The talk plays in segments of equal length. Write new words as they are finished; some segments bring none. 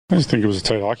I just think it was a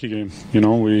tight hockey game.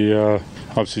 We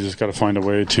obviously just got to find a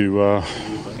way to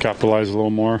capitalize a little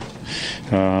more.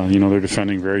 They're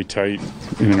defending very tight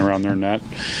in and around their net.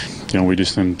 We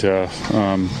just didn't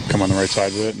come on the right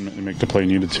side of it and make the play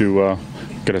needed to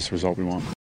get us the result we want.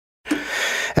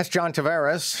 That's John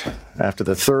Tavares after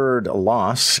the third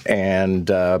loss, and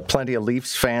plenty of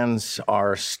Leafs fans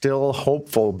are still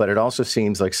hopeful, but it also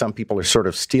seems like some people are sort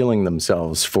of steeling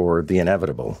themselves for the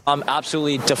inevitable. I'm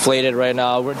absolutely deflated right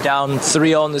now. We're down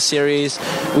 3-0 in the series.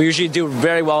 We usually do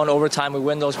very well in overtime. We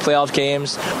win those playoff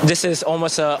games. This is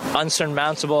almost an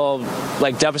unsurmountable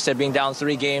deficit, being down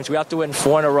 3 games. We have to win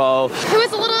 4 in a row. It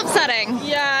was a little upsetting.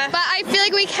 Yeah. But I feel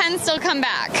like we can still come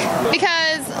back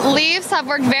because Leafs have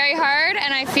worked very hard,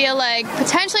 and I feel like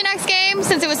potentially next game,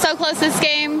 since it was so close this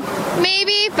game,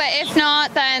 maybe, but if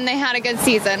not, then they had a good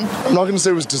season. I'm not going to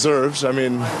say it was deserved. I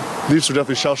mean, Leafs were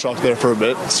definitely shell-shocked there for a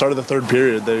bit. Started the third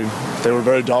period, they were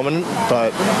very dominant,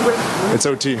 but it's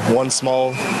OT. One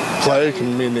small play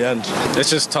can mean the end. It's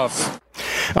just tough.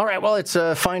 All right, well, it's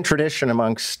a fine tradition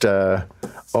amongst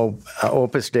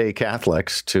Opus Dei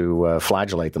Catholics to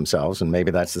flagellate themselves, and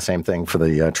maybe that's the same thing for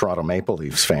the Toronto Maple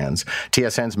Leafs fans.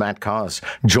 TSN's Matt Cauz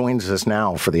joins us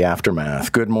now for the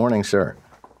aftermath. Good morning, sir.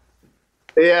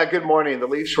 Yeah, good morning. The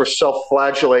Leafs were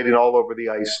self-flagellating all over the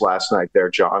ice last night there,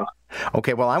 John.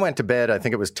 Okay, well, I went to bed, I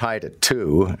think it was tied at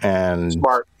 2, and,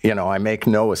 Smart. I make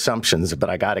no assumptions, but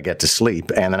I got to get to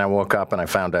sleep, and then I woke up and I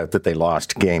found out that they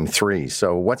lost Game 3.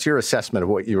 So what's your assessment of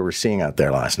what you were seeing out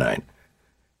there last night?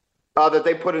 That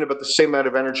they put in about the same amount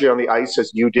of energy on the ice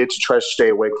as you did to try to stay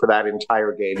awake for that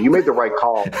entire game. You made the right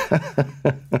call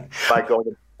by going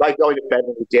to bed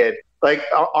when you did.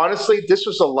 Honestly, this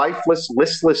was a lifeless,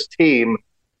 listless team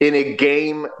in a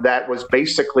game that was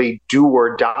basically do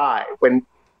or die. When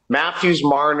Matthews,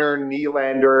 Marner,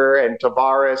 Nylander, and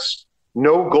Tavares,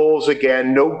 no goals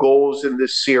again, no goals in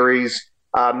this series.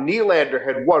 Nylander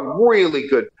had one really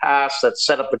good pass that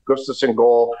set up the Gustafsson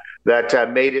goal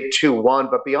that made it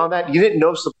 2-1. But beyond that, you didn't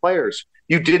notice the players.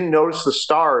 You didn't notice the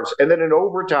stars. And then in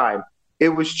overtime, it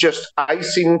was just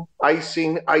icing,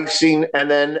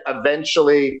 and then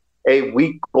eventually a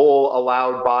weak goal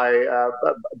allowed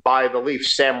by the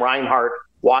Leafs. Sam Reinhart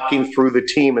walking through the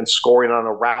team and scoring on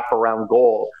a wraparound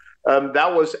goal.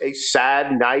 That was a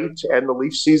sad night, and the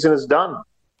Leafs season is done.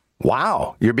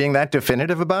 Wow. You're being that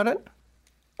definitive about it?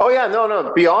 Oh, yeah.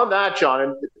 No. Beyond that, John,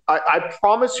 and I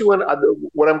promise you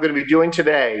what I'm going to be doing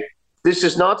today, this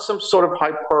is not some sort of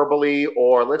hyperbole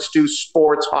or let's do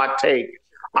sports hot take.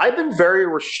 I've been very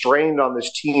restrained on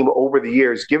this team over the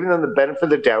years, giving them the benefit of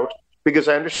the doubt, because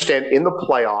I understand in the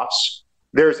playoffs,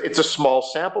 it's a small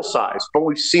sample size, but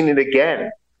we've seen it again.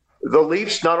 The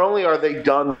Leafs, not only are they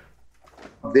done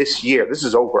this year, this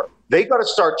is over, they got to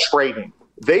start trading.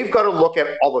 They've got to look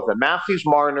at all of them. Matthews,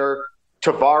 Marner,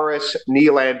 Tavares,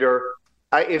 Nylander.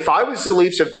 If I was the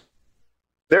Leafs, if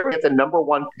they were at the number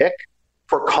 1 pick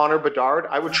for Connor Bedard,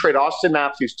 I would trade Austin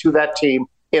Matthews to that team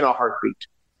in a heartbeat.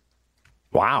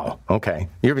 Wow. Okay.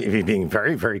 You're being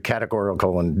very, very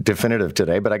categorical and definitive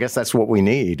today, but I guess that's what we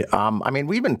need.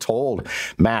 We've been told,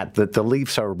 Matt, that the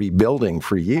Leafs are rebuilding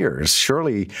for years.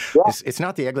 Surely it's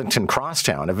not the Eglinton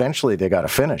Crosstown. Eventually they got to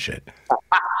finish it.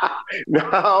 No.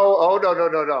 Oh, no.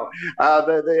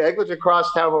 The Eglinton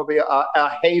Crosstown will be a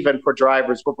haven for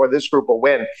drivers before this group will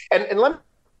win. And let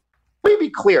me be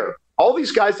clear. All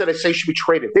these guys that I say should be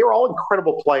traded, they are all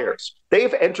incredible players. They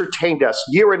have entertained us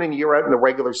year in and year out in the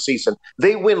regular season.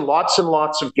 They win lots and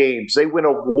lots of games. They win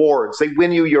awards. They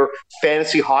win you your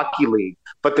fantasy hockey league.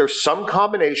 But there's some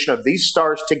combination of these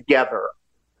stars together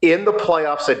in the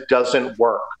playoffs that doesn't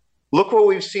work. Look what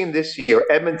we've seen this year.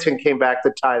 Edmonton came back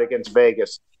to tie it against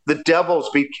Vegas. The Devils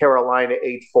beat Carolina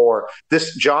 8-4.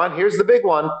 John, here's the big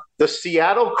one. The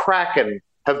Seattle Kraken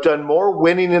have done more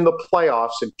winning in the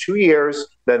playoffs in 2 years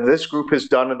than this group has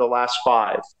done in the last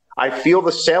 5. I feel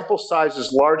the sample size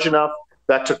is large enough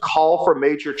that to call for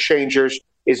major changes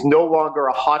is no longer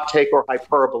a hot take or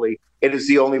hyperbole. It is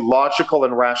the only logical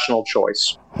and rational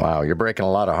choice. Wow, you're breaking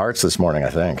a lot of hearts this morning, I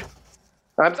think.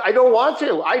 I don't want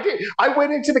to. I did. I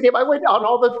went into the game. I went on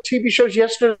all the TV shows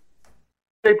yesterday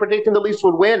predicting the Leafs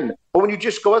would win. But when you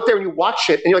just go out there and you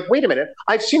watch it and you're like, wait a minute,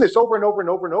 I've seen this over and over and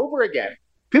over and over again.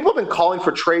 People have been calling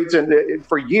for trades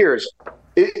for years.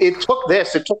 It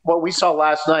took what we saw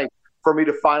last night for me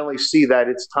to finally see that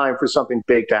it's time for something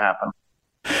big to happen.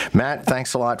 Matt,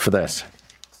 thanks a lot for this.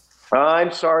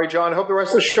 I'm sorry, John. Hope the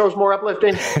rest of the show is more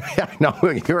uplifting. No,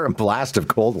 you're a blast of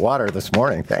cold water this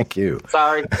morning. Thank you.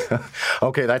 Sorry.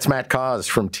 Okay, that's Matt Cauz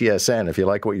from TSN. If you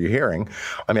like what you're hearing,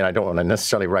 I mean, I don't want to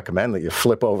necessarily recommend that you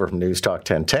flip over from News Talk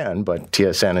 1010, but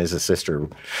TSN is a sister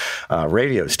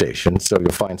radio station, so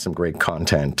you'll find some great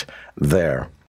content there.